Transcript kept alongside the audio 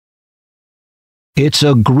It's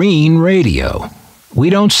a green radio.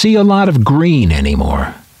 We don't see a lot of green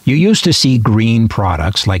anymore. You used to see green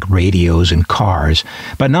products like radios and cars,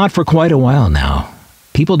 but not for quite a while now.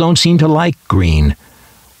 People don't seem to like green.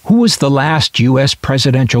 Who was the last U.S.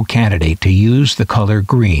 presidential candidate to use the color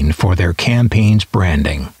green for their campaign's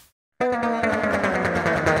branding?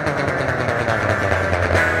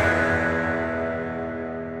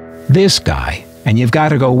 This guy, and you've got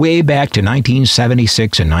to go way back to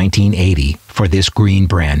 1976 and 1980 for this green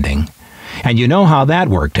branding. And you know how that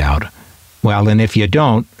worked out. Well, and if you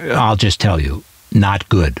don't, I'll just tell you, not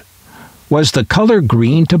good. Was the color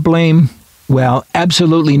green to blame? Well,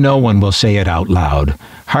 absolutely no one will say it out loud.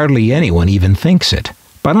 Hardly anyone even thinks it.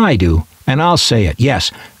 But I do, and I'll say it.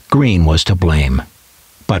 Yes, green was to blame.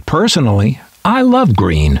 But personally, I love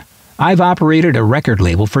green. I've operated a record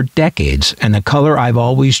label for decades, and the color I've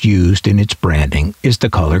always used in its branding is the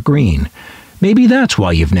color green. Maybe that's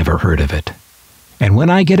why you've never heard of it. And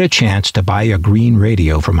when I get a chance to buy a green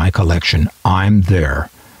radio for my collection, I'm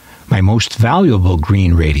there. My most valuable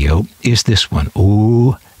green radio is this one.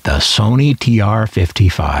 Ooh, the Sony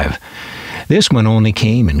TR-55. This one only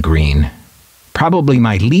came in green. Probably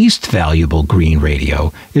my least valuable green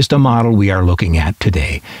radio is the model we are looking at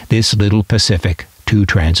today, this little Pacific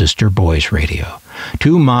 2-transistor Boys radio.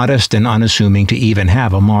 Too modest and unassuming to even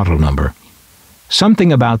have a model number.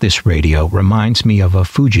 Something about this radio reminds me of a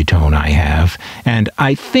Fujitone I have, and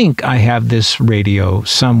I think I have this radio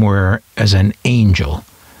somewhere as an Angel.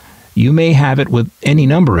 You may have it with any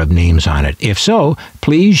number of names on it. If so,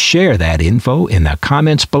 please share that info in the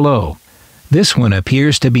comments below. This one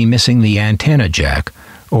appears to be missing the antenna jack,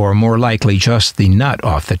 or more likely just the nut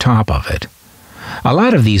off the top of it. A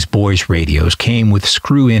lot of these boys' radios came with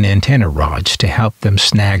screw-in antenna rods to help them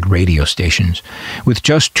snag radio stations. With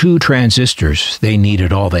just 2 transistors, they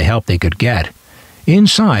needed all the help they could get.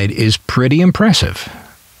 Inside is pretty impressive.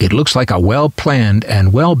 It looks like a well-planned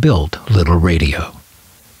and well-built little radio.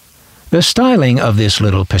 The styling of this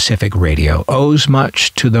little Pacific radio owes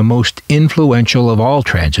much to the most influential of all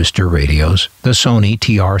transistor radios, the Sony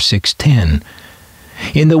TR-610.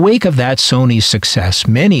 In the wake of that Sony's success,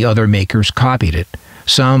 many other makers copied it,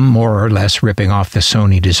 some more or less ripping off the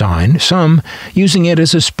Sony design, some using it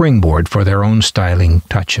as a springboard for their own styling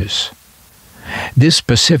touches. This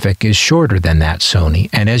Pacific is shorter than that Sony,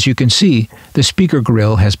 and as you can see, the speaker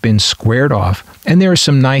grill has been squared off, and there is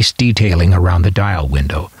some nice detailing around the dial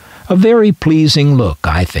window. A very pleasing look,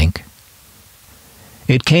 I think.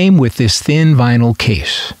 It came with this thin vinyl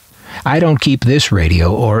case. I don't keep this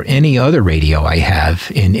radio or any other radio I have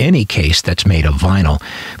in any case that's made of vinyl,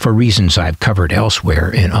 for reasons I've covered elsewhere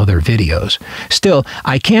in other videos. Still,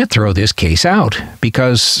 I can't throw this case out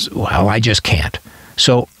because, well, I just can't.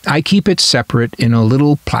 So I keep it separate in a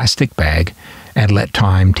little plastic bag and let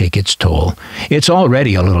time take its toll. It's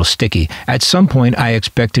already a little sticky. At some point, I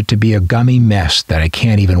expect it to be a gummy mess that I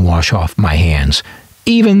can't even wash off my hands.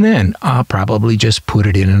 Even then, I'll probably just put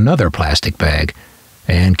it in another plastic bag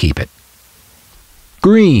and keep it.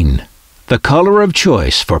 Green, the color of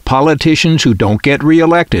choice for politicians who don't get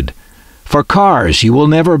reelected, for cars you will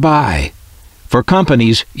never buy, for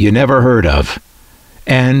companies you never heard of,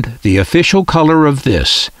 and the official color of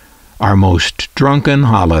this, our most drunken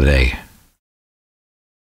holiday.